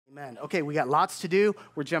Amen. Okay, we got lots to do.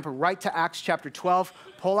 We're jumping right to Acts chapter 12.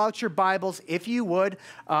 Pull out your Bibles, if you would,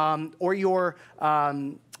 or your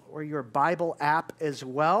Bible app as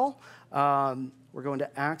well. We're going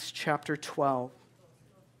to Acts chapter 12.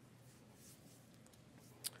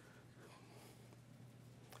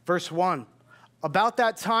 Verse 1. About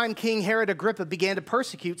that time, King Herod Agrippa began to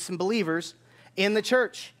persecute some believers in the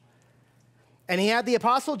church. And he had the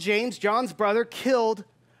apostle James, John's brother, killed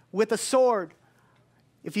with a sword.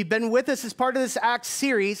 If you've been with us as part of this Acts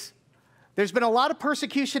series, there's been a lot of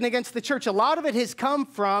persecution against the church. A lot of it has come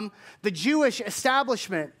from the Jewish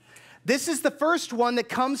establishment. This is the first one that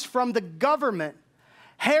comes from the government.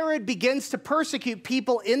 Herod begins to persecute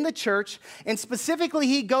people in the church, and specifically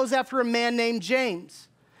he goes after a man named James.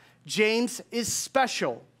 James is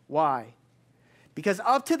special. Why? Because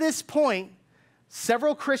up to this point,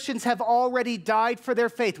 several Christians have already died for their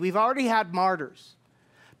faith. We've already had martyrs.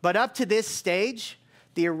 But up to this stage,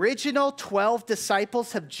 the original 12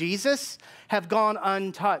 disciples of Jesus have gone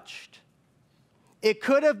untouched. It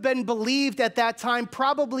could have been believed at that time,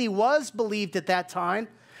 probably was believed at that time.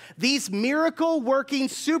 These miracle-working,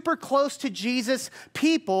 super close to Jesus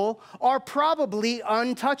people are probably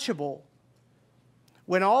untouchable.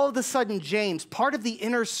 When all of a sudden James, part of the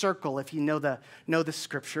inner circle, if you know the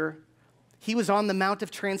scripture, he was on the Mount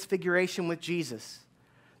of Transfiguration with Jesus.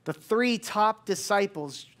 The three top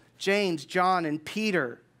disciples, James, John, and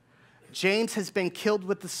Peter. James has been killed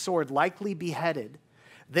with the sword, likely beheaded.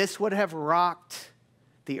 This would have rocked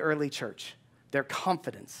the early church, their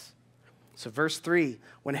confidence. So verse 3,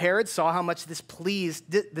 when Herod saw how much this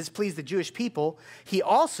pleased the Jewish people, he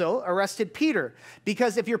also arrested Peter.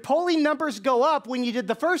 Because if your polling numbers go up when you did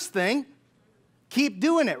the first thing, keep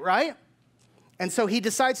doing it, right? And so he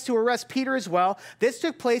decides to arrest Peter as well. This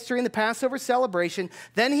took place during the Passover celebration.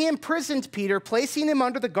 Then he imprisoned Peter, placing him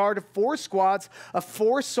under the guard of 4 squads of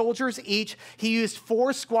 4 soldiers each. He used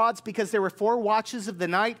 4 squads because there were 4 watches of the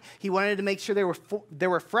night. He wanted to make sure there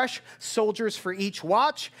were fresh soldiers for each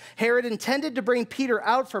watch. Herod intended to bring Peter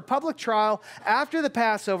out for public trial after the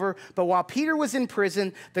Passover, but while Peter was in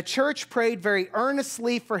prison, the church prayed very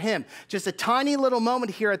earnestly for him. Just a tiny little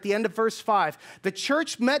moment here at the end of verse 5. The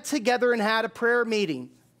church met together and had a prayer meeting.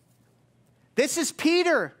 This is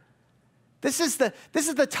Peter. This is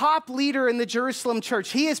the top leader in the Jerusalem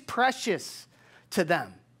church. He is precious to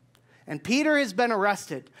them. And Peter has been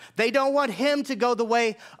arrested. They don't want him to go the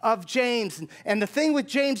way of James. And the thing with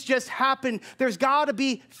James just happened. There's got to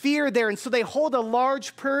be fear there. And so they hold a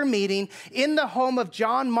large prayer meeting in the home of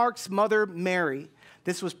John Mark's mother, Mary.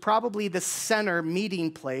 This was probably the center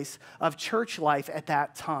meeting place of church life at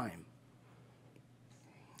that time.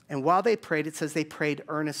 And while they prayed, it says they prayed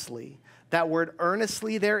earnestly. That word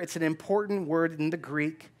earnestly there, it's an important word in the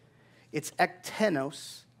Greek. It's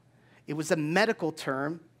ektenos. It was a medical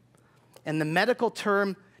term. And the medical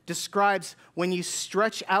term describes when you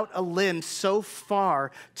stretch out a limb so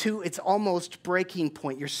far to its almost breaking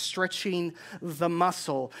point. You're stretching the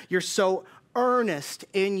muscle. You're so earnest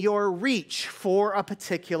in your reach for a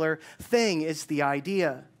particular thing is the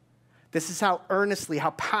idea. This is how earnestly, how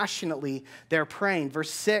passionately they're praying.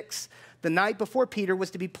 Verse 6, the night before Peter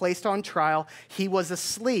was to be placed on trial, he was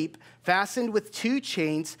asleep, fastened with 2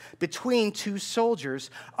 chains between 2 soldiers.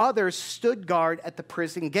 Others stood guard at the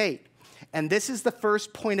prison gate. And this is the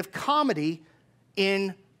first point of comedy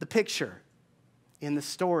in the picture, in the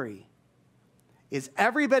story, is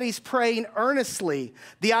everybody's praying earnestly.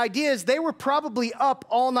 The idea is they were probably up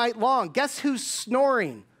all night long. Guess who's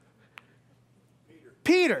snoring?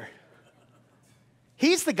 Peter.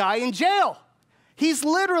 He's the guy in jail. He's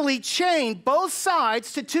literally chained both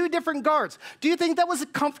sides to 2 different guards. Do you think that was a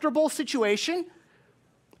comfortable situation?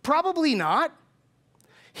 Probably not.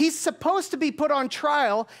 He's supposed to be put on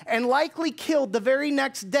trial and likely killed the very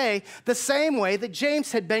next day, the same way that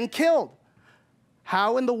James had been killed.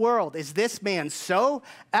 How in the world is this man so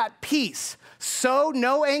at peace, so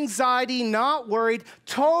no anxiety, not worried,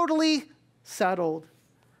 totally settled,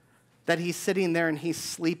 that he's sitting there and he's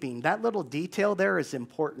sleeping? That little detail there is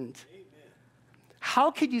important. Amen. How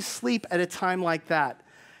could you sleep at a time like that?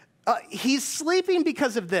 He's sleeping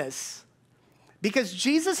because of this. Because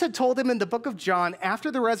Jesus had told him in the book of John, after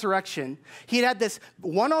the resurrection, he had this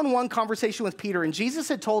one-on-one conversation with Peter, and Jesus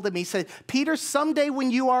had told him, he said, Peter, someday when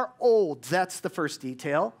you are old, that's the first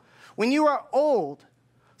detail, when you are old,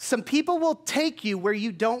 some people will take you where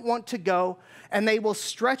you don't want to go, and they will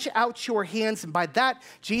stretch out your hands. And by that,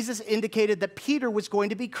 Jesus indicated that Peter was going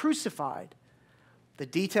to be crucified. The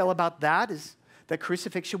detail about that is that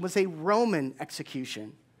crucifixion was a Roman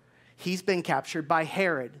execution. He's been captured by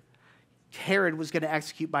Herod. Herod was going to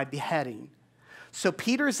execute by beheading. So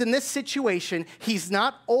Peter's in this situation. He's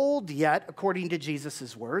not old yet, according to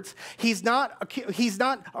Jesus' words. He's not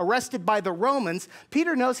arrested by the Romans.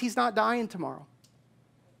 Peter knows he's not dying tomorrow.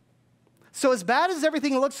 So as bad as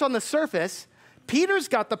everything looks on the surface, Peter's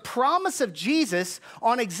got the promise of Jesus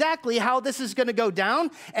on exactly how this is going to go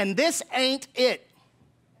down, and this ain't it.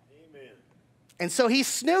 Amen. And so he's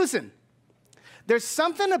snoozing. There's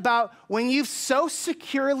something about when you've so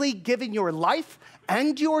securely given your life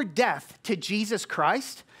and your death to Jesus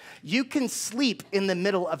Christ, you can sleep in the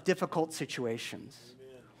middle of difficult situations.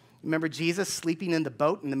 Amen. Remember Jesus sleeping in the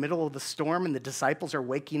boat in the middle of the storm, and the disciples are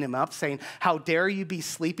waking him up saying, "How dare you be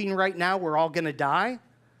sleeping right now? We're all going to die."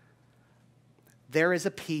 There is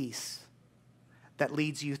a peace that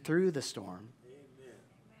leads you through the storm. Amen.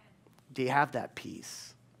 Do you have that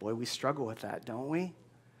peace? Boy, we struggle with that, don't we?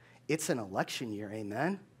 It's an election year,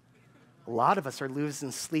 amen? A lot of us are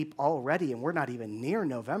losing sleep already, and we're not even near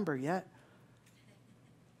November yet.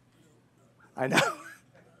 I know.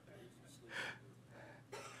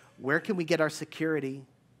 Where can we get our security?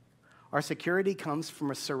 Our security comes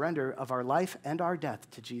from a surrender of our life and our death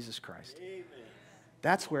to Jesus Christ. Amen.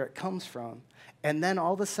 That's where it comes from. And then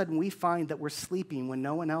all of a sudden we find that we're sleeping when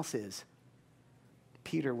no one else is.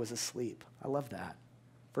 Peter was asleep. I love that.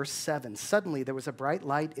 Verse 7, suddenly there was a bright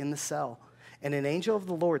light in the cell, and an angel of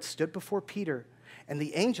the Lord stood before Peter, and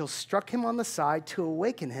the angel struck him on the side to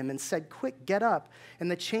awaken him and said, "Quick, get up," and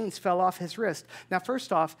the chains fell off his wrist. Now,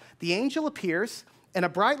 first off, the angel appears, and a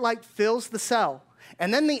bright light fills the cell,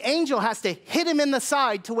 and then the angel has to hit him in the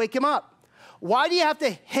side to wake him up. Why do you have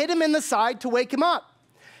to hit him in the side to wake him up?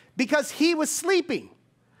 Because he was sleeping.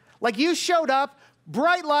 Like you showed up,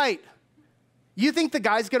 bright light. You think the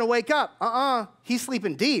guy's going to wake up. He's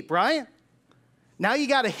sleeping deep, right? Now you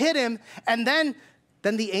got to hit him, and then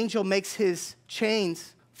the angel makes his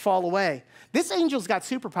chains fall away. This angel's got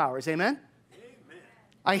superpowers, amen?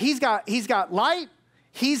 Amen. He's got light.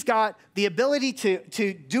 He's got the ability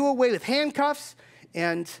to do away with handcuffs,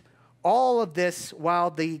 and all of this while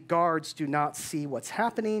the guards do not see what's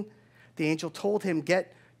happening. The angel told him,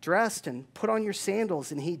 "Get dressed and put on your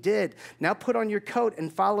sandals," and he did. "Now put on your coat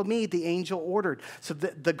and follow me," the angel ordered. So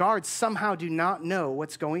the guards somehow do not know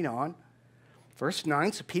what's going on. Verse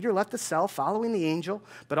 9, so Peter left the cell following the angel,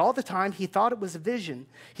 but all the time he thought it was a vision.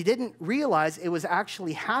 He didn't realize it was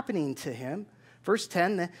actually happening to him. Verse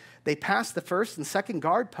 10, they passed the first and second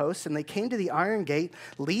guard posts, and they came to the iron gate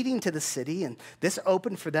leading to the city, and this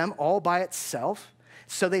opened for them all by itself.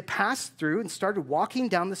 So they passed through and started walking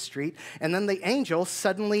down the street, and then the angel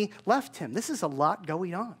suddenly left him. This is a lot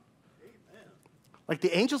going on. Amen. Like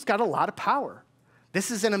the angel's got a lot of power. This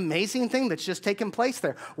is an amazing thing that's just taken place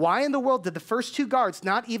there. Why in the world did the first two guards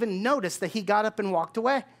not even notice that he got up and walked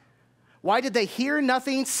away? Why did they hear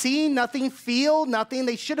nothing, see nothing, feel nothing?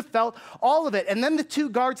 They should have felt all of it. And then the two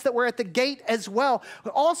guards that were at the gate as well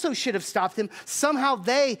also should have stopped him. Somehow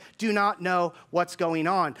they do not know what's going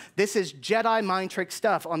on. This is Jedi mind trick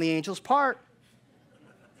stuff on the angel's part.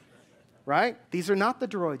 Right? These are not the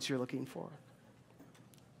droids you're looking for.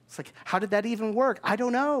 It's like, how did that even work? I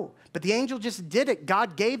don't know. But the angel just did it.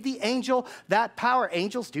 God gave the angel that power.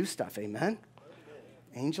 Angels do stuff, amen?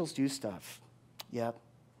 Angels do stuff. Yep.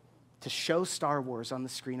 To show Star Wars on the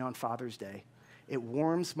screen on Father's Day. It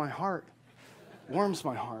warms my heart. Warms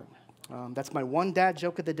my heart. That's my one dad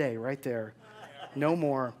joke of the day right there. No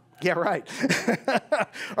more. Yeah, right.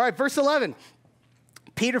 All right, verse 11.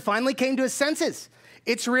 Peter finally came to his senses.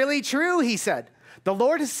 "It's really true," he said. "The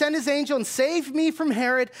Lord has sent his angel and saved me from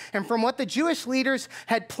Herod and from what the Jewish leaders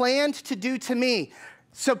had planned to do to me."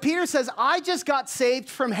 So Peter says, I just got saved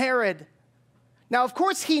from Herod. Now, of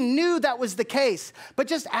course, he knew that was the case, but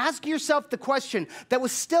just ask yourself the question that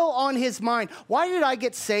was still on his mind. Why did I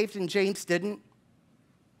get saved and James didn't?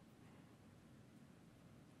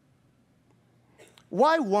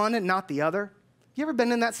 Why one and not the other? You ever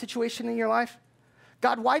been in that situation in your life?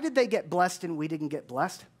 God, why did they get blessed and we didn't get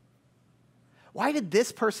blessed? Why did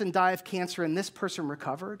this person die of cancer and this person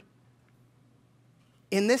recovered?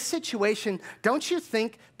 In this situation, don't you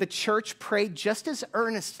think the church prayed just as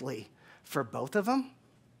earnestly for both of them?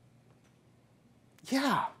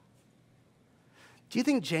 Yeah. Do you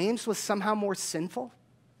think James was somehow more sinful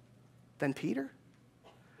than Peter?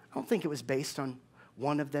 I don't think it was based on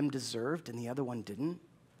one of them deserved and the other one didn't.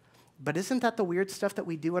 But isn't that the weird stuff that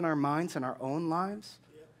we do in our minds and our own lives?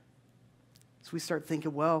 Yeah. So we start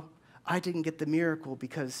thinking, well, I didn't get the miracle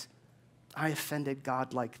because I offended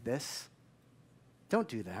God like this. Don't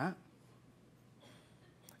do that.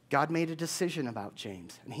 God made a decision about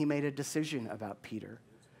James, and he made a decision about Peter.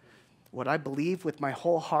 What I believe with my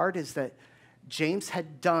whole heart is that James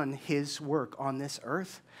had done his work on this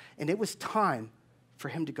earth, and it was time for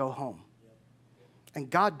him to go home. And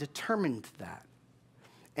God determined that.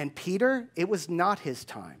 And Peter, it was not his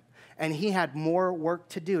time. And he had more work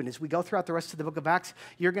to do. And as we go throughout the rest of the book of Acts,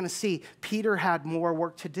 you're going to see Peter had more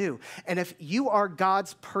work to do. And if you are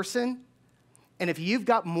God's person, and if you've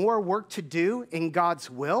got more work to do in God's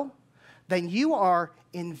will, then you are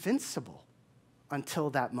invincible until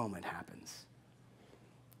that moment happens.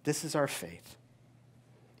 This is our faith.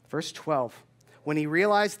 Verse 12. When he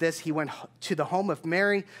realized this, he went to the home of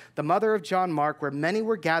Mary, the mother of John Mark, where many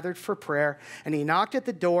were gathered for prayer. And he knocked at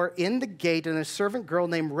the door in the gate, and a servant girl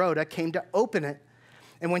named Rhoda came to open it.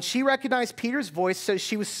 And when she recognized Peter's voice, so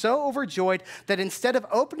she was so overjoyed that instead of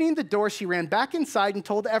opening the door, she ran back inside and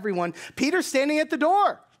told everyone, "Peter's standing at the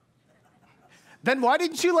door." Then why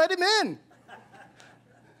didn't you let him in?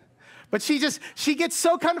 But she gets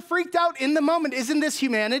so kind of freaked out in the moment. Isn't this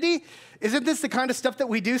humanity? Isn't this the kind of stuff that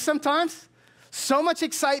we do sometimes? So much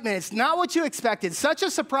excitement. It's not what you expected. Such a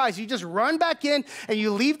surprise. You just run back in and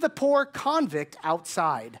you leave the poor convict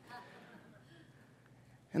outside.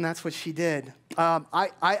 And that's what she did.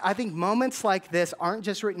 I think moments like this aren't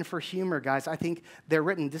just written for humor, guys. I think they're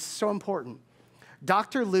written. This is so important.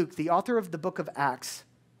 Dr. Luke, the author of the book of Acts,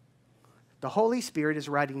 the Holy Spirit is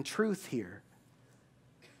writing truth here.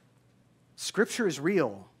 Scripture is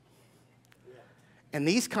real. And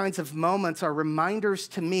these kinds of moments are reminders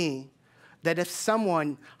to me that if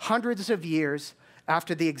someone hundreds of years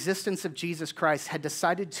after the existence of Jesus Christ had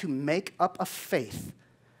decided to make up a faith,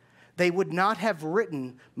 they would not have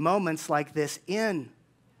written moments like this in.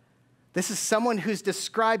 This is someone who's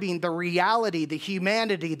describing the reality, the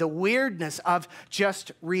humanity, the weirdness of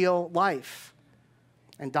just real life.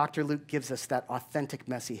 And Dr. Luke gives us that authentic,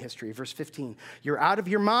 messy history. Verse 15, "You're out of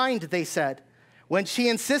your mind," they said. When she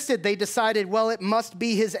insisted, they decided, well, it must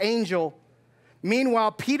be his angel.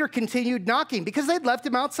 Meanwhile, Peter continued knocking because they'd left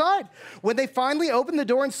him outside. When they finally opened the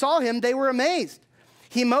door and saw him, they were amazed.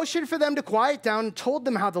 He motioned for them to quiet down and told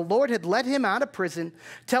them how the Lord had let him out of prison.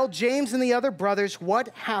 "Tell James and the other brothers what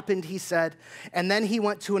happened," he said. And then he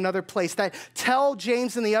went to another place. That "tell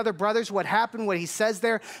James and the other brothers what happened," what he says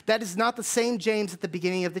there, that is not the same James at the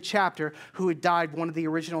beginning of the chapter who had died, one of the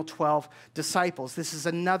original 12 disciples. This is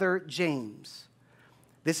another James.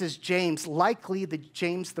 This is James, likely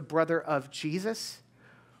James, the brother of Jesus,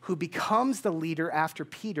 who becomes the leader after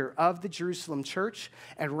Peter of the Jerusalem church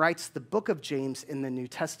and writes the book of James in the New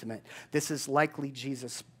Testament. This is likely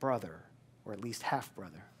Jesus' brother, or at least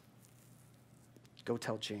half-brother. Go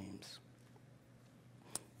tell James.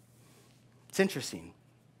 It's interesting.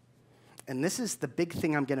 And this is the big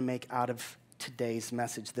thing I'm going to make out of today's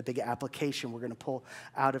message, the big application we're going to pull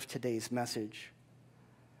out of today's message.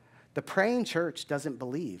 The praying church doesn't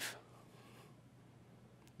believe.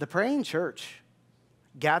 The praying church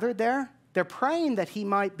gathered there, they're praying that he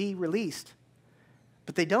might be released,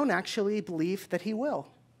 but they don't actually believe that he will.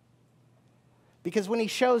 Because when he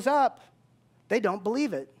shows up, they don't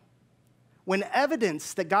believe it. When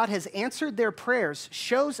evidence that God has answered their prayers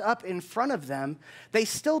shows up in front of them, they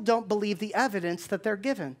still don't believe the evidence that they're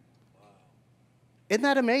given. Wow. Isn't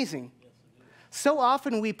that amazing? So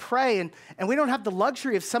often we pray and we don't have the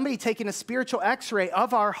luxury of somebody taking a spiritual x-ray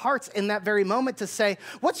of our hearts in that very moment to say,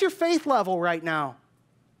 "What's your faith level right now?"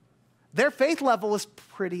 Their faith level is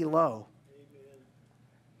pretty low.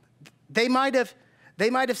 Amen. They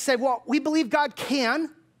might have said, "Well, we believe God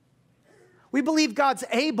can. We believe God's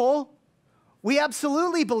able. We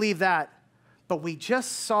absolutely believe that. But we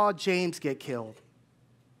just saw James get killed.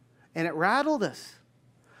 And it rattled us.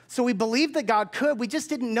 So we believed that God could. We just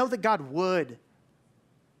didn't know that God would."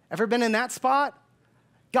 Ever been in that spot?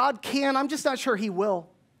 God can. I'm just not sure he will.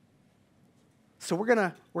 So we're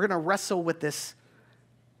gonna wrestle with this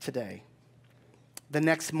today. The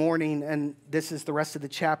next morning, and this is the rest of the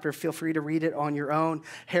chapter, feel free to read it on your own.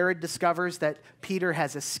 Herod discovers that Peter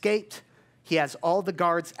has escaped. He has all the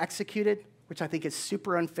guards executed, which I think is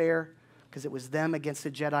super unfair because it was them against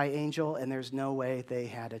a Jedi angel, and there's no way they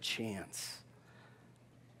had a chance.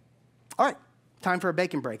 All right, time for a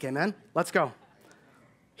bacon break, amen? Let's go.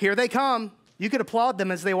 Here they come. You could applaud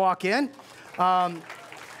them as they walk in.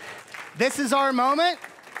 This is our moment.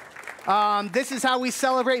 This is how we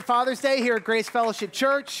celebrate Father's Day here at Grace Fellowship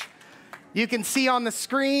Church. You can see on the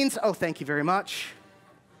screens. Oh, thank you very much.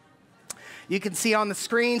 You can see on the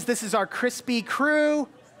screens, this is our crispy crew.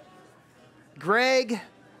 Greg,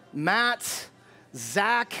 Matt,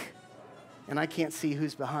 Zach, and I can't see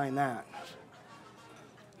who's behind that.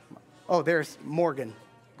 Oh, there's Morgan.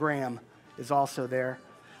 Graham is also there.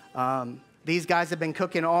 These guys have been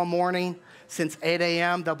cooking all morning since 8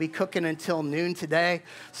 a.m. They'll be cooking until noon today.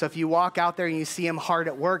 So if you walk out there and you see them hard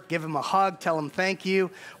at work, give them a hug, tell them thank you.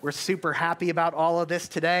 We're super happy about all of this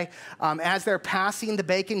today. As they're passing the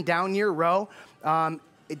bacon down your row,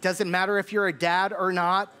 it doesn't matter if you're a dad or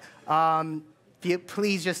not.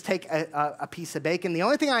 Please just take a piece of bacon. The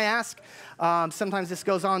only thing I ask, sometimes this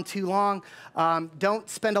goes on too long, don't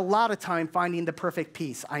spend a lot of time finding the perfect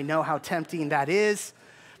piece. I know how tempting that is,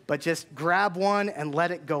 but just grab one and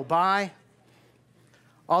let it go by.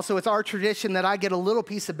 Also, it's our tradition that I get a little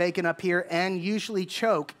piece of bacon up here and usually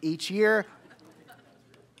choke each year.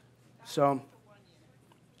 So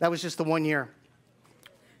that was just the 1 year.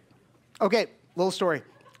 Okay, little story.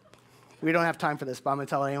 We don't have time for this, but I'm going to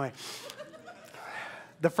tell it anyway.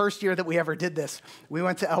 The first year that we ever did this, we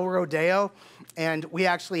went to El Rodeo, and we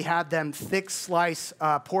actually had them thick slice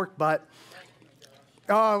pork butt.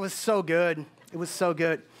 Oh, it was so good. It was so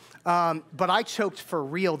good. But I choked for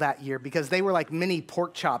real that year because they were like mini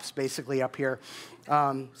pork chops basically up here.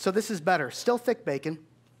 So this is better. Still thick bacon.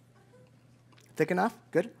 Thick enough?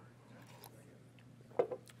 Good?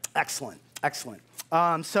 Excellent. Excellent.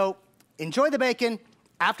 So enjoy the bacon.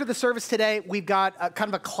 After the service today, we've got kind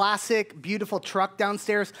of a classic, beautiful truck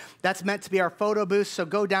downstairs. That's meant to be our photo booth. So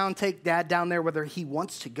go down, take Dad down there, whether he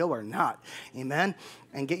wants to go or not. Amen?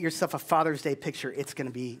 And get yourself a Father's Day picture. It's going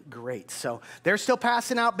to be great. So they're still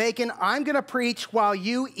passing out bacon. I'm going to preach while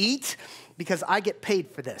you eat because I get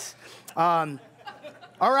paid for this. All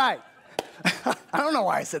right. I don't know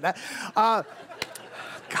why I said that.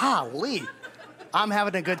 Golly. I'm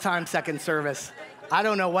having a good time second service. I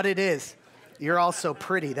don't know what it is. You're all so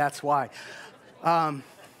pretty, that's why.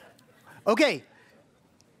 Okay,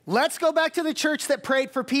 let's go back to the church that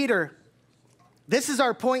prayed for Peter. This is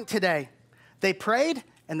our point today. They prayed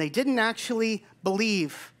and they didn't actually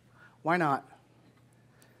believe. Why not?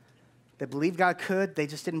 They believed God could, they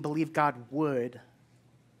just didn't believe God would.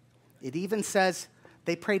 It even says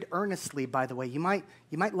they prayed earnestly, by the way. You might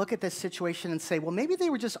look at this situation and say, well, maybe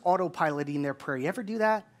they were just autopiloting their prayer. You ever do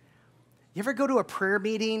that? You ever go to a prayer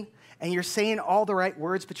meeting and you're saying all the right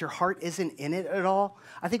words, but your heart isn't in it at all?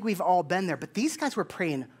 I think we've all been there. But these guys were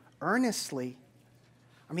praying earnestly.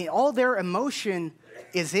 I mean, all their emotion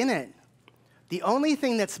is in it. The only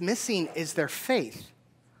thing that's missing is their faith.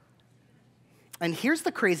 And here's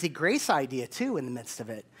the crazy grace idea, too, in the midst of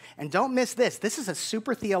it. And don't miss this. This is a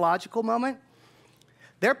super theological moment.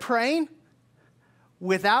 They're praying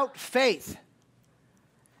without faith,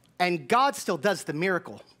 and God still does the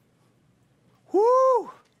miracle.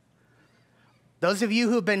 Woo! Those of you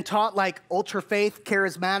who've been taught like ultra faith,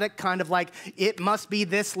 charismatic, kind of like it must be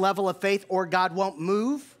this level of faith or God won't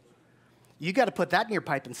move, you got to put that in your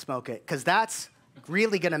pipe and smoke it because that's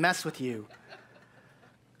really going to mess with you.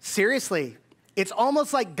 Seriously, it's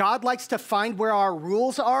almost like God likes to find where our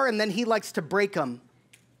rules are and then he likes to break them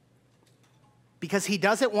because he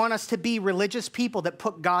doesn't want us to be religious people that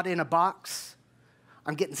put God in a box.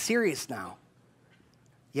 I'm getting serious now.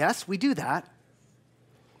 Yes, we do that.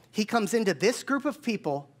 He comes into this group of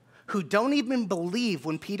people who don't even believe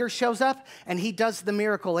when Peter shows up, and he does the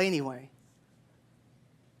miracle anyway.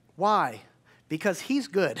 Why? Because he's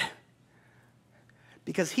good.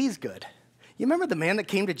 Because he's good. You remember the man that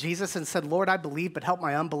came to Jesus and said, Lord, I believe, but help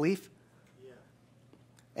my unbelief? Yeah.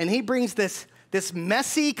 And he brings this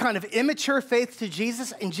messy, kind of immature faith to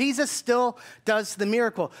Jesus, and Jesus still does the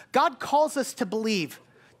miracle. God calls us to believe.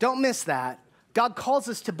 Don't miss that. God calls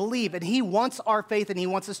us to believe, and he wants our faith, and he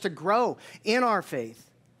wants us to grow in our faith.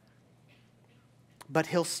 But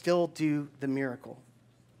he'll still do the miracle.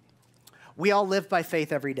 We all live by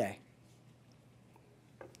faith every day.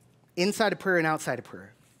 Inside of prayer and outside of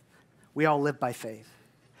prayer. We all live by faith.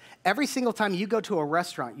 Every single time you go to a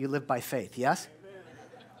restaurant, you live by faith, yes? Amen.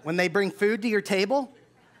 When they bring food to your table,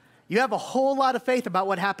 you have a whole lot of faith about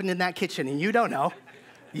what happened in that kitchen, and you don't know.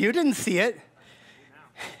 You didn't see it.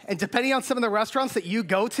 And depending on some of the restaurants that you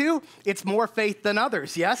go to, it's more faith than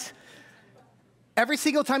others, yes? Every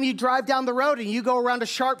single time you drive down the road and you go around a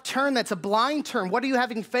sharp turn that's a blind turn, what are you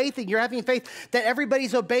having faith in? You're having faith that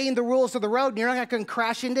everybody's obeying the rules of the road and you're not going to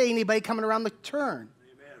crash into anybody coming around the turn.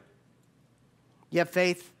 Amen. You have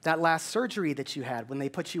faith that last surgery that you had when they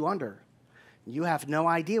put you under. You have no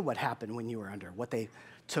idea what happened when you were under, what they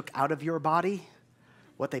took out of your body,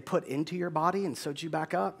 what they put into your body and sewed you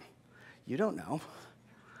back up. You don't know.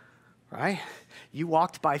 Right? You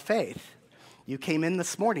walked by faith. You came in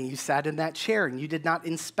this morning, you sat in that chair, and you did not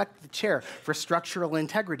inspect the chair for structural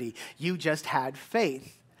integrity. You just had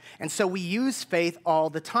faith. And so we use faith all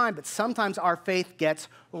the time, but sometimes our faith gets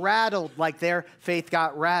rattled, like their faith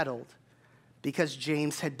got rattled because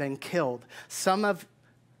James had been killed. Some of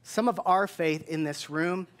Some of our faith in this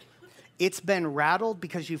room, it's been rattled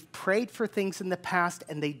because you've prayed for things in the past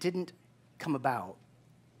and they didn't come about.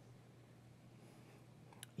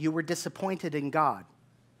 You were disappointed in God.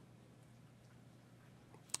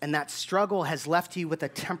 And that struggle has left you with a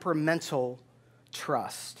temperamental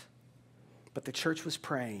trust. But the church was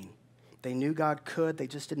praying. They knew God could, they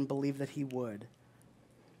just didn't believe that he would.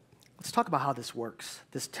 Let's talk about how this works,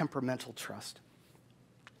 this temperamental trust.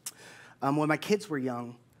 When my kids were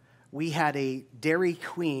young, we had a Dairy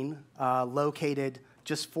Queen located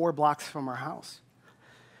just 4 blocks from our house.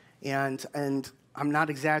 And I'm not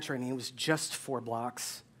exaggerating, it was just 4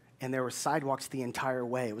 blocks. And there were sidewalks the entire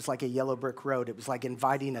way. It was like a yellow brick road. It was like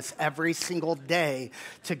inviting us every single day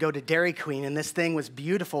to go to Dairy Queen. And this thing was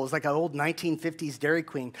beautiful. It was like an old 1950s Dairy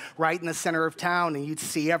Queen right in the center of town. And you'd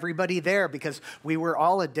see everybody there because we were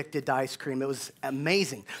all addicted to ice cream. It was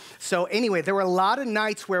amazing. So anyway, there were a lot of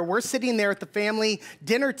nights where we're sitting there at the family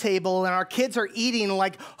dinner table and our kids are eating,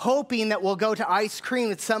 like hoping that we'll go to ice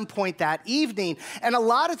cream at some point that evening. And a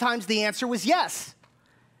lot of times the answer was yes.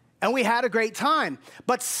 And we had a great time.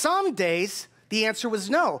 But some days, the answer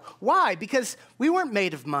was no. Why? Because we weren't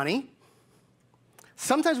made of money.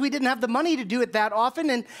 Sometimes we didn't have the money to do it that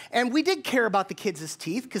often, and we did care about the kids'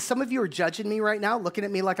 teeth, because some of you are judging me right now, looking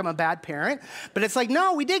at me like I'm a bad parent. But it's like,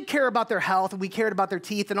 no, we did care about their health, and we cared about their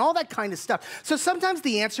teeth, and all that kind of stuff. So sometimes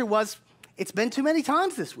the answer was, it's been too many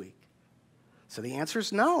times this week. So the answer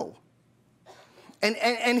is no.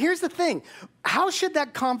 And here's the thing. How should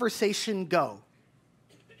that conversation go?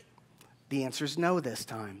 The answer is no this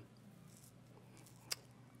time.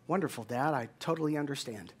 Wonderful, Dad. I totally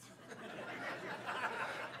understand.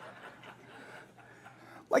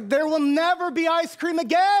 Like, there will never be ice cream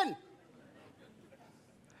again.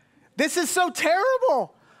 This is so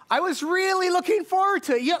terrible. I was really looking forward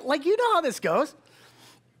to it. You know how this goes.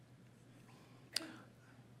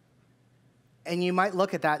 And you might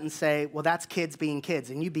look at that and say, well, that's kids being kids,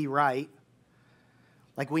 and you'd be right.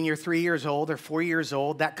 Like when you're 3 years old or 4 years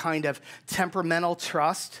old, that kind of temperamental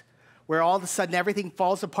trust where all of a sudden everything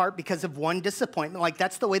falls apart because of one disappointment. Like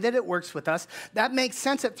that's the way that it works with us. That makes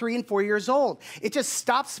sense at 3 and 4 years old. It just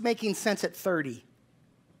stops making sense at 30.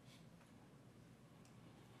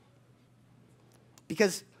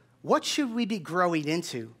 Because what should we be growing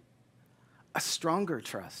into? A stronger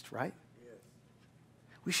trust, right?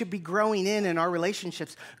 We should be growing in our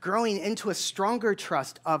relationships, growing into a stronger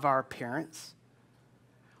trust of our parents.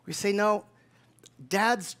 We say, no,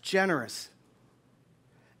 Dad's generous,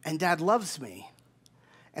 and Dad loves me.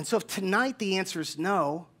 And so if tonight the answer is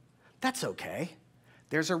no, that's okay.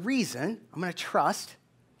 There's a reason. I'm going to trust.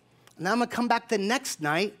 And then I'm going to come back the next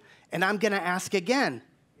night, and I'm going to ask again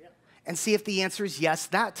and see if the answer is yes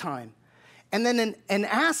that time. And then an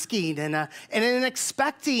asking and an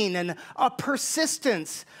expecting and a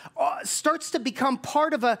persistence starts to become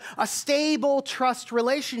part of a stable trust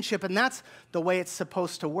relationship. And that's the way it's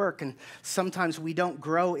supposed to work. And sometimes we don't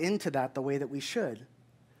grow into that the way that we should.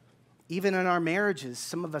 Even in our marriages,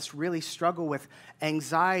 some of us really struggle with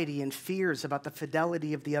anxiety and fears about the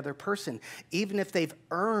fidelity of the other person, even if they've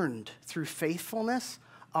earned through faithfulness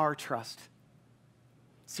our trust.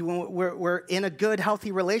 See, when we're in a good,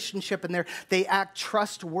 healthy relationship and they act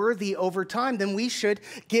trustworthy over time, then we should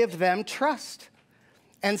give them trust.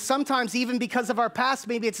 And sometimes, even because of our past,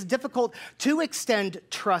 maybe it's difficult to extend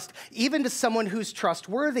trust, even to someone who's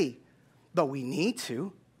trustworthy. But we need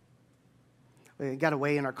to. We got a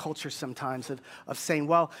way in our culture sometimes of saying,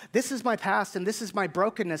 well, this is my past and this is my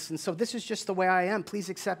brokenness, and so this is just the way I am. Please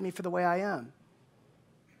accept me for the way I am.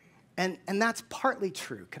 And that's partly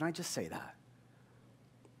true. Can I just say that?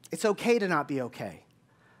 It's okay to not be okay.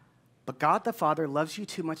 But God the Father loves you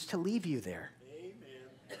too much to leave you there.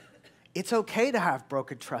 Amen. It's okay to have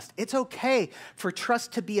broken trust. It's okay for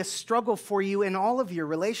trust to be a struggle for you in all of your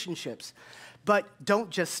relationships. But don't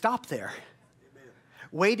just stop there. Amen.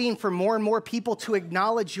 Waiting for more and more people to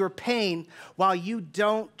acknowledge your pain while you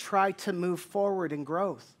don't try to move forward in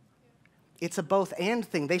growth. It's a both and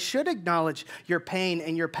thing. They should acknowledge your pain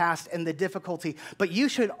and your past and the difficulty, but you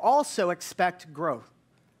should also expect growth.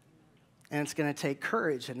 And it's going to take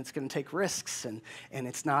courage, and it's going to take risks, and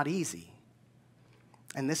it's not easy.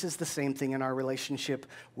 And this is the same thing in our relationship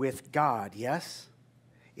with God, yes?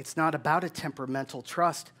 It's not about a temperamental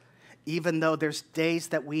trust, even though there's days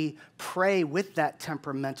that we pray with that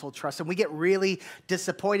temperamental trust, and we get really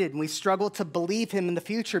disappointed, and we struggle to believe him in the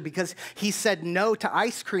future because he said no to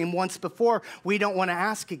ice cream once before. We don't want to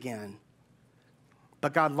ask again.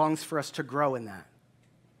 But God longs for us to grow in that.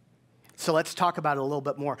 So let's talk about it a little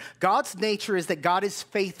bit more. God's nature is that God is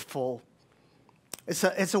faithful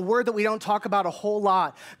It's a word that we don't talk about a whole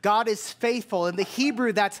lot. God is faithful. In the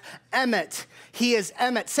Hebrew, that's emet. He is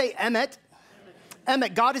emet. Say emet.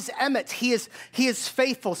 Emet. God is emet. He is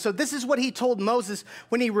faithful. So this is what he told Moses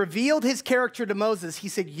when he revealed his character to Moses. He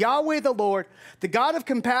said, Yahweh the Lord, the God of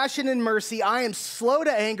compassion and mercy, I am slow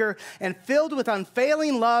to anger and filled with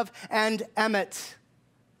unfailing love and emet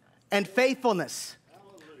and faithfulness,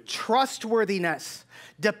 trustworthiness,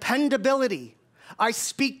 dependability. I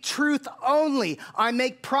speak truth only. I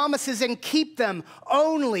make promises and keep them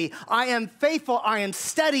only. I am faithful. I am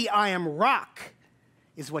steady. I am rock,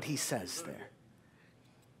 is what he says there.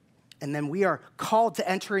 And then we are called to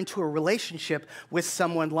enter into a relationship with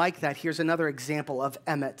someone like that. Here's another example of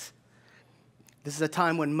emet. This is a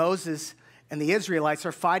time when Moses and the Israelites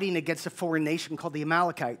are fighting against a foreign nation called the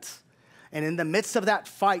Amalekites. And in the midst of that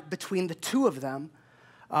fight between the two of them,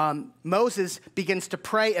 Moses begins to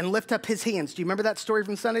pray and lift up his hands. Do you remember that story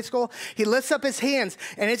from Sunday school? He lifts up his hands,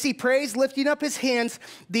 and as he prays, lifting up his hands,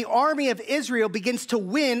 the army of Israel begins to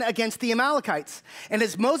win against the Amalekites. And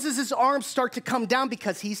as Moses' arms start to come down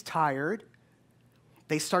because he's tired,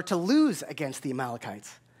 they start to lose against the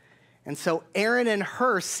Amalekites. And so Aaron and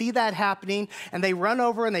Hur see that happening, and they run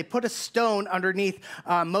over and they put a stone underneath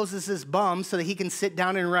Moses' bum so that he can sit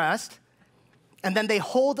down and rest. And then they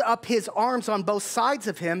hold up his arms on both sides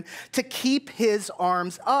of him to keep his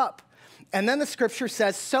arms up. And then the scripture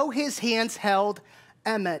says, so his hands held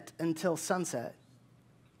emet until sunset.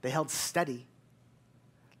 They held steady.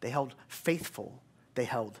 They held faithful. They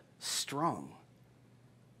held strong.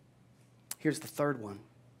 Here's the third one.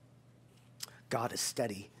 God is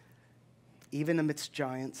steady, even amidst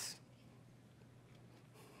giants.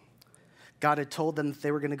 God had told them that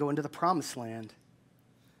they were going to go into the promised land.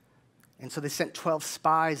 And so they sent 12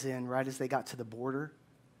 spies in right as they got to the border.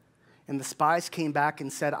 And the spies came back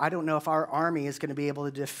and said, I don't know if our army is going to be able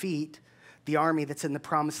to defeat the army that's in the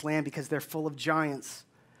promised land because they're full of giants.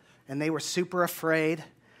 And they were super afraid.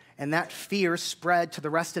 And that fear spread to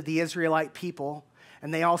the rest of the Israelite people.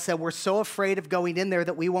 And they all said, we're so afraid of going in there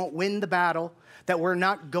that we won't win the battle, that we're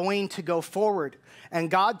not going to go forward.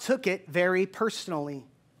 And God took it very personally.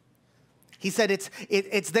 He said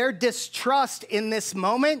it's their distrust in this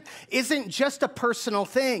moment isn't just a personal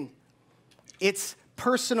thing. It's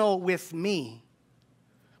personal with me.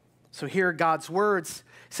 So here are God's words.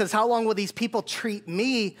 He says, how long will these people treat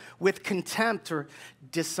me with contempt or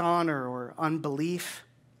dishonor or unbelief?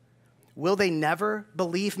 Will they never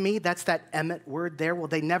believe me? That's that emet word there. Will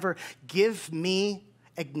they never give me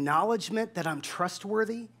acknowledgement that I'm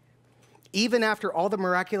trustworthy, even after all the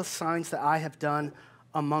miraculous signs that I have done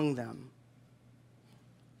among them?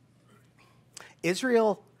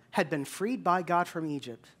 Israel had been freed by God from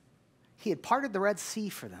Egypt. He had parted the Red Sea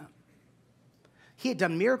for them. He had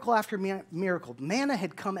done miracle after miracle. Manna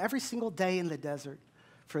had come every single day in the desert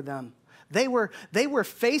for them. They were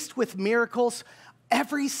faced with miracles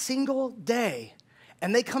every single day.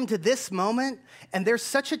 And they come to this moment, and there's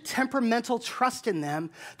such a temperamental trust in them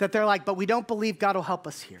that they're like, but we don't believe God will help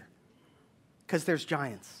us here because there's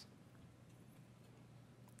giants.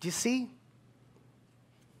 Do you see?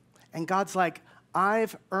 And God's like,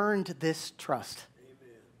 I've earned this trust.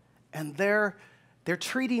 Amen. And they're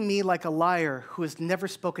treating me like a liar who has never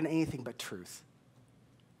spoken anything but truth.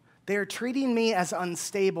 They're treating me as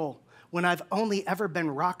unstable when I've only ever been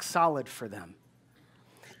rock solid for them.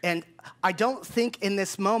 And I don't think in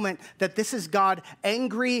this moment that this is God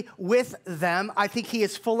angry with them. I think he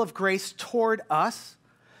is full of grace toward us.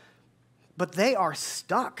 But they are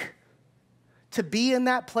stuck. To be in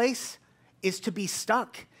that place is to be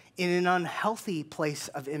stuck in an unhealthy place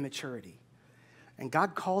of immaturity. And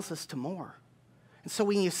God calls us to more. And so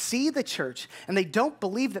when you see the church and they don't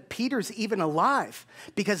believe that Peter's even alive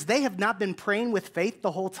because they have not been praying with faith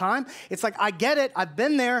the whole time, it's like, I get it, I've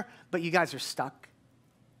been there, but you guys are stuck.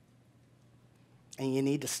 And you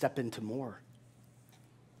need to step into more.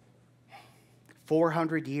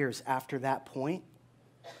 400 years after that point,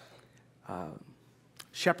 a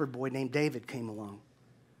shepherd boy named David came along,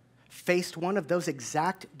 faced one of those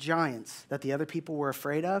exact giants that the other people were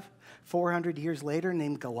afraid of 400 years later,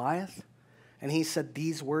 named Goliath. And he said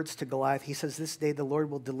these words to Goliath. He says, this day the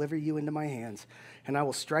Lord will deliver you into my hands, and I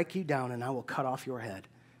will strike you down, and I will cut off your head.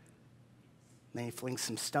 And then he flings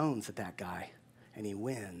some stones at that guy, and he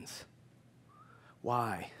wins.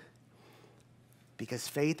 Why? Because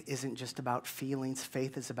faith isn't just about feelings.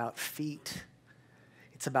 Faith is about feet.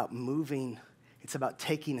 It's about moving. It's about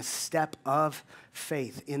taking a step of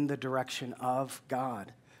faith in the direction of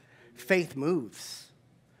God. Faith moves.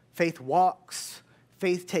 Faith walks.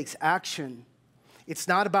 Faith takes action. It's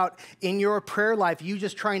not about in your prayer life, you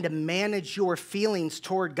just trying to manage your feelings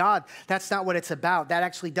toward God. That's not what it's about. That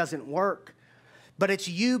actually doesn't work. But it's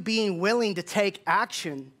you being willing to take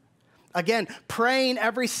action. Again, praying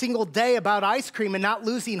every single day about ice cream and not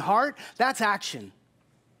losing heart, that's action.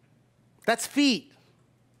 That's feet.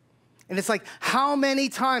 And it's like, how many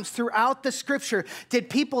times throughout the scripture did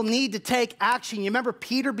people need to take action? You remember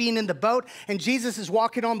Peter being in the boat and Jesus is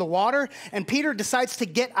walking on the water and Peter decides to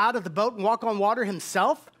get out of the boat and walk on water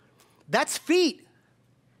himself? That's feet.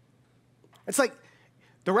 It's like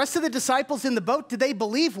the rest of the disciples in the boat, did they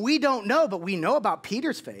believe? We don't know, but we know about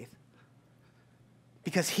Peter's faith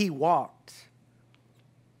because he walked.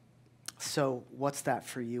 So what's that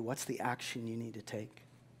for you? What's the action you need to take?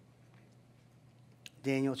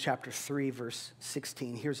 Daniel chapter 3, verse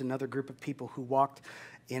 16. Here's another group of people who walked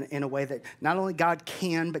in a way that not only God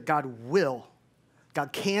can, but God will.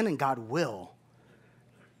 God can and God will.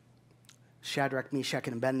 Shadrach, Meshach,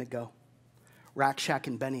 and Abednego. Rakshak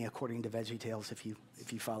and Benny, according to VeggieTales, if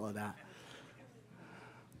you follow that.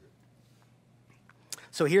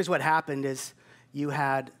 So here's what happened is you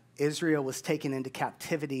had Israel was taken into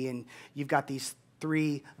captivity, and you've got these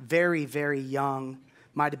three very, very young,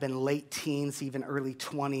 might have been late teens, even early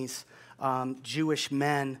 20s, Jewish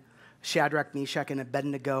men, Shadrach, Meshach, and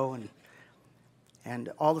Abednego. And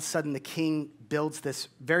all of a sudden, the king builds this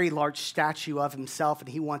very large statue of himself, and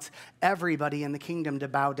he wants everybody in the kingdom to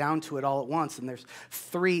bow down to it all at once. And there's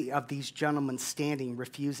three of these gentlemen standing,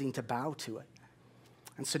 refusing to bow to it.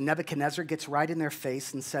 And so Nebuchadnezzar gets right in their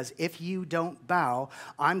face and says, if you don't bow,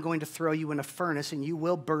 I'm going to throw you in a furnace, and you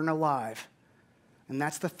will burn alive. And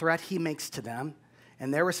that's the threat he makes to them.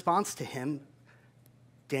 And their response to him,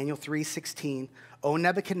 Daniel 3:16, O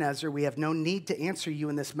Nebuchadnezzar, we have no need to answer you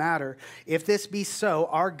in this matter. If this be so,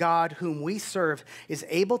 our God, whom we serve, is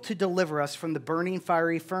able to deliver us from the burning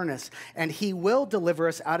fiery furnace, and he will deliver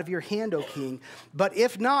us out of your hand, O king. But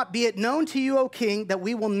if not, be it known to you, O king, that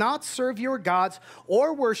we will not serve your gods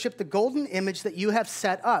or worship the golden image that you have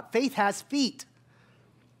set up. Faith has feet.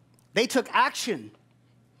 They took action.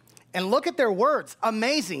 And look at their words.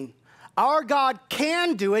 Amazing. Our God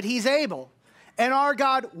can do it, he's able. And our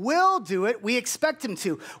God will do it, we expect him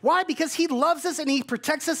to. Why? Because he loves us and he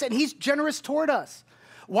protects us and he's generous toward us.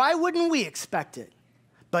 Why wouldn't we expect it?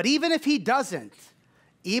 But even if he doesn't,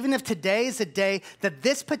 even if today is a day that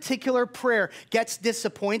this particular prayer gets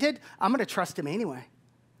disappointed, I'm gonna trust him anyway.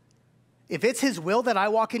 If it's his will that I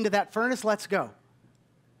walk into that furnace, let's go.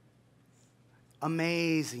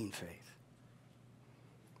 Amazing faith.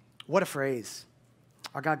 What a phrase.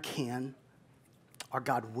 Our God can, our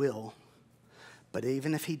God will, but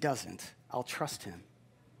even if he doesn't, I'll trust him.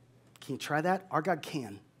 Can you try that? Our God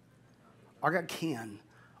can. Our God can.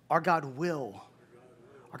 Our God will.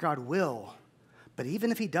 Our God will. But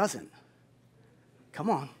even if he doesn't, come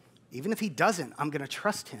on, even if he doesn't, I'm going to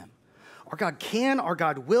trust him. Our God can, our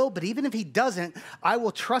God will, but even if he doesn't, I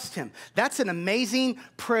will trust him. That's an amazing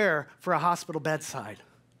prayer for a hospital bedside.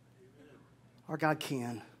 Our God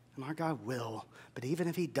can, and our God will. But even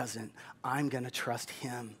if he doesn't, I'm going to trust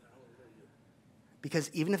him.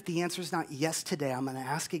 Because even if the answer is not yes today, I'm going to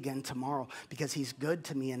ask again tomorrow because he's good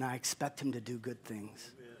to me and I expect him to do good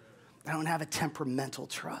things. I don't have a temperamental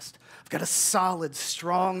trust. I've got a solid,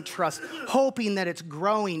 strong trust, hoping that it's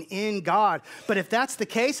growing in God. But if that's the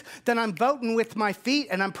case, then I'm voting with my feet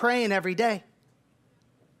and I'm praying every day.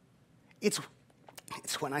 It's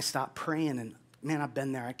when I stop praying, and man, I've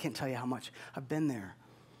been there. I can't tell you how much I've been there.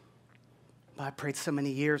 I prayed so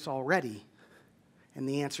many years already, and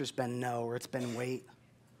the answer's been no, or it's been wait.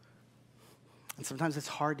 And sometimes it's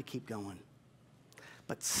hard to keep going.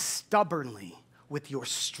 But stubbornly, with your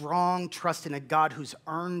strong trust in a God who's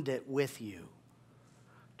earned it with you,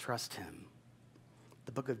 trust him.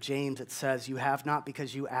 The book of James, it says, you have not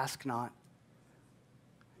because you ask not.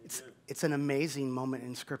 It's an amazing moment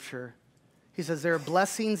in Scripture. He says there are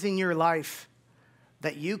blessings in your life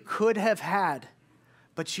that you could have had,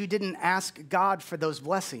 but you didn't ask God for those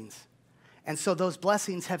blessings. And so those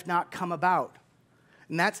blessings have not come about.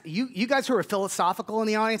 And that's, you guys who are philosophical in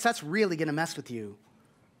the audience, that's really gonna mess with you.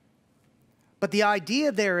 But the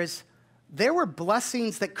idea there is, there were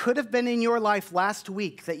blessings that could have been in your life last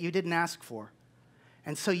week that you didn't ask for.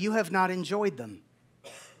 And so you have not enjoyed them.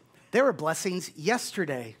 There were blessings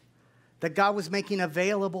yesterday that God was making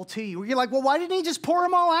available to you. You're like, well, why didn't he just pour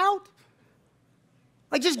them all out?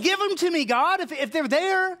 Like, just give them to me, God, if they're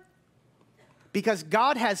there. Because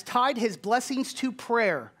God has tied his blessings to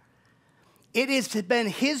prayer. It has been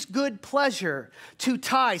his good pleasure to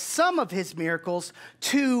tie some of his miracles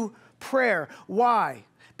to prayer. Why?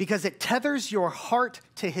 Because it tethers your heart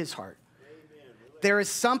to his heart. Amen. There is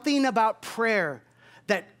something about prayer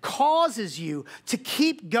that causes you to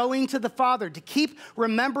keep going to the Father, to keep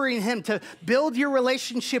remembering him, to build your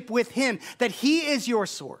relationship with him, that he is your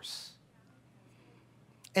source.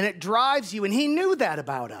 And it drives you, and he knew that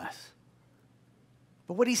about us.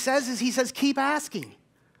 But what he says is, he says, keep asking.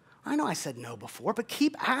 I know I said no before, but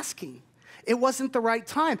keep asking. It wasn't the right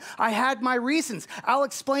time. I had my reasons. I'll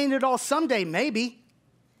explain it all someday, maybe.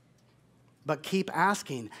 But keep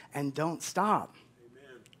asking and don't stop.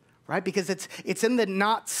 Amen. Right? Because it's in the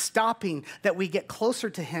not stopping that we get closer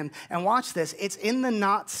to him. And watch this. It's in the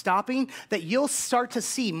not stopping that you'll start to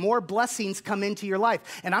see more blessings come into your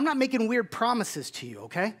life. And I'm not making weird promises to you,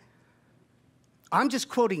 okay? I'm just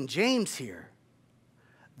quoting James here.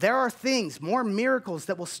 There are things, more miracles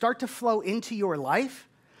that will start to flow into your life,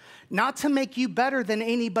 not to make you better than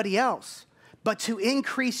anybody else, but to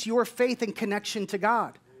increase your faith and connection to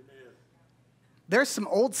God. There's some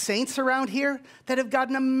old saints around here that have got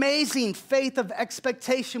an amazing faith of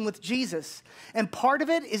expectation with Jesus. And part of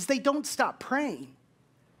it is they don't stop praying.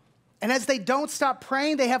 And as they don't stop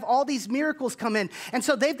praying, they have all these miracles come in. And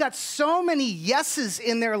so they've got so many yeses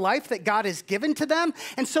in their life that God has given to them.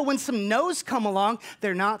 And so when some no's come along,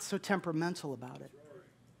 they're not so temperamental about it.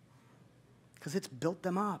 Because it's built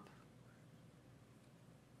them up.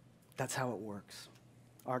 That's how it works.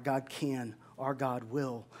 Our God can, our God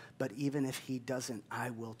will, but even if he doesn't,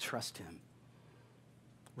 I will trust him.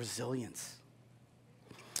 Resilience.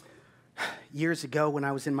 Years ago, when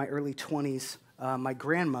I was in my early 20s, my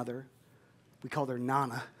grandmother, we called her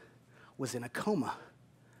Nana, was in a coma.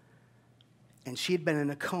 And she had been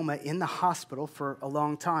in a coma in the hospital for a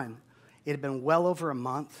long time. It had been well over a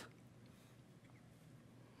month.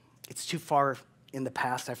 It's too far in the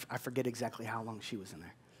past. I forget exactly how long she was in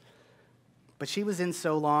there. But she was in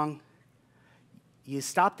so long, you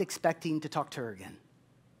stopped expecting to talk to her again.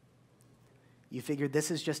 You figured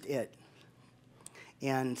this is just it.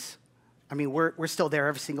 And, I mean, we're still there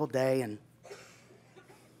every single day, and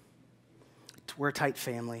we're a tight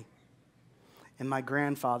family. And my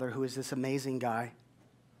grandfather, who is this amazing guy,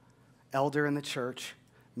 elder in the church,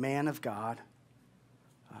 man of God,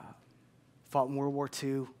 fought in World War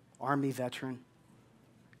II, Army veteran,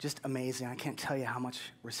 just amazing. I can't tell you how much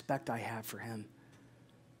respect I have for him.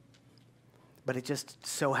 But it just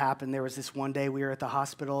so happened there was this one day we were at the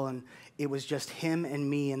hospital, and it was just him and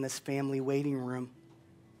me in this family waiting room.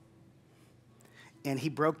 And he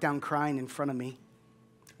broke down crying in front of me,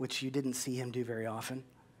 which you didn't see him do very often.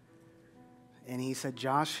 And he said,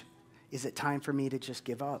 Josh, is it time for me to just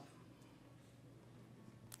give up?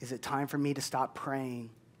 Is it time for me to stop praying?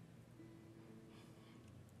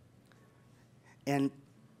 And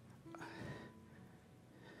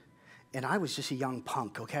I was just a young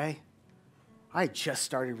punk, okay? I had just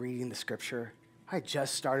started reading the scripture. I had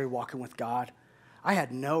just started walking with God. I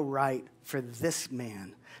had no right for this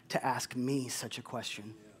man to ask me such a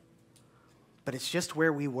question. But it's just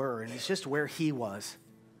where we were, and it's just where he was.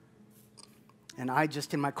 And I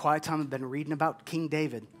just, in my quiet time, have been reading about King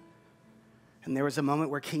David. And there was a moment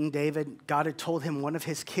where King David, God had told him one of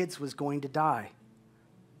his kids was going to die.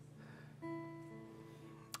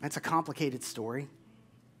 That's a complicated story.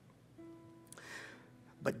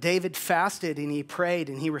 But David fasted and he prayed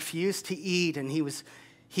and he refused to eat, and he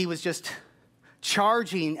was just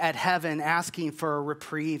charging at heaven, asking for a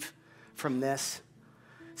reprieve from this.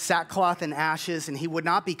 Sackcloth and ashes, and he would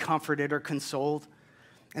not be comforted or consoled.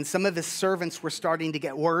 And some of his servants were starting to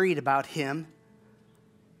get worried about him.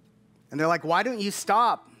 And they're like, why don't you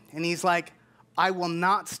stop? And he's like, I will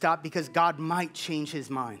not stop because God might change his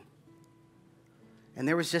mind. And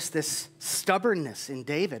there was just this stubbornness in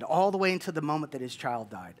David all the way into the moment that his child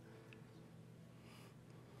died.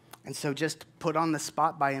 And so just put on the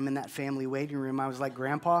spot by him in that family waiting room, I was like,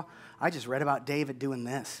 Grandpa, I just read about David doing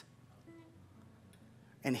this.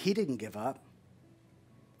 And he didn't give up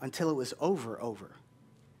until it was over.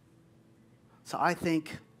 So I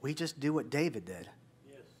think we just do what David did.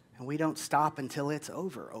 Yes. And we don't stop until it's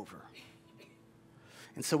over.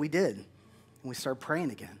 And so we did. And we started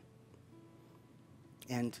praying again.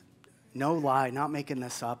 And no lie, not making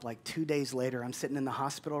this up, like 2 days later, I'm sitting in the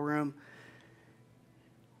hospital room,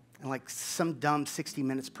 and like some dumb 60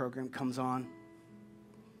 Minutes program comes on.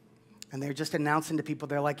 And they're just announcing to people,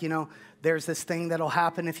 they're like, there's this thing that'll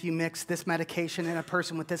happen if you mix this medication in a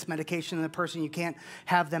person with this medication in a person. You can't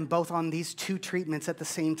have them both on these two treatments at the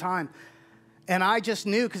same time. And I just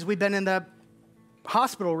knew, because we've been in the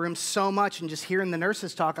hospital room so much and just hearing the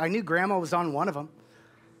nurses talk, I knew Grandma was on one of them.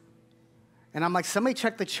 And I'm like, somebody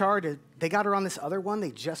check the chart. They got her on this other one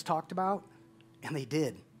they just talked about, and they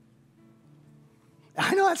did.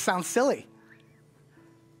 I know that sounds silly,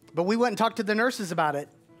 but we went and talked to the nurses about it.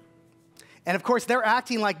 And of course, they're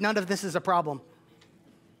acting like none of this is a problem.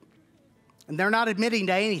 And they're not admitting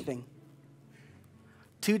to anything.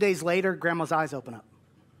 2 days later, Grandma's eyes open up.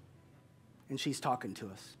 And she's talking to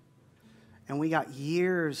us. And we got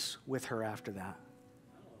years with her after that.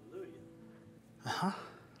 Uh-huh.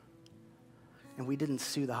 And we didn't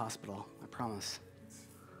sue the hospital, I promise.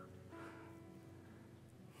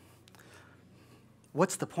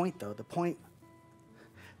 What's the point, though? The point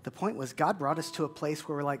was God brought us to a place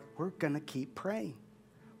where we're like, we're going to keep praying.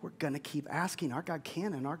 We're going to keep asking. Our God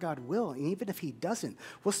can and our God will. And even if he doesn't,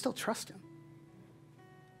 we'll still trust him.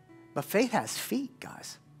 But faith has feet,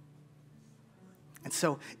 guys. And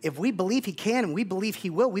so if we believe he can and we believe he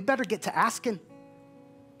will, we better get to asking.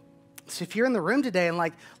 So if you're in the room today and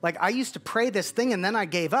like I used to pray this thing and then I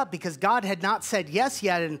gave up because God had not said yes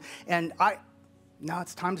yet, and now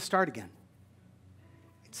it's time to start again.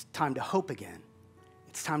 It's time to hope again.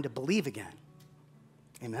 It's time to believe again.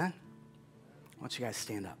 Amen? Why don't you guys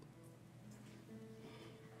stand up?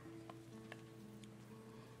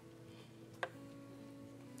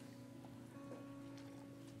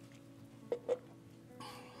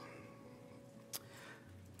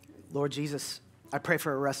 Lord Jesus, I pray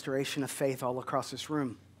for a restoration of faith all across this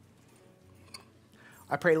room.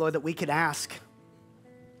 I pray, Lord, that we could ask.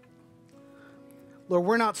 Lord,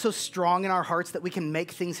 we're not so strong in our hearts that we can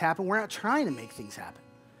make things happen. We're not trying to make things happen.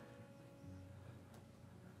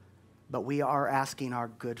 But we are asking our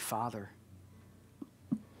good Father.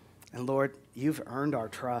 And Lord, you've earned our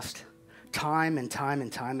trust time and time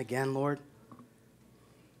and time again, Lord.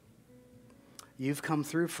 You've come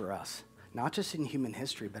through for us, not just in human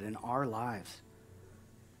history, but in our lives.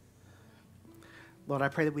 Lord, I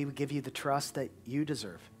pray that we would give you the trust that you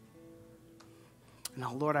deserve. And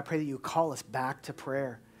oh, Lord, I pray that you call us back to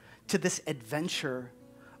prayer, to this adventure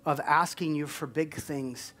of asking you for big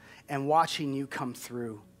things and watching you come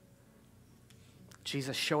through.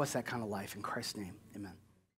 Jesus, show us that kind of life. In Christ's name, amen.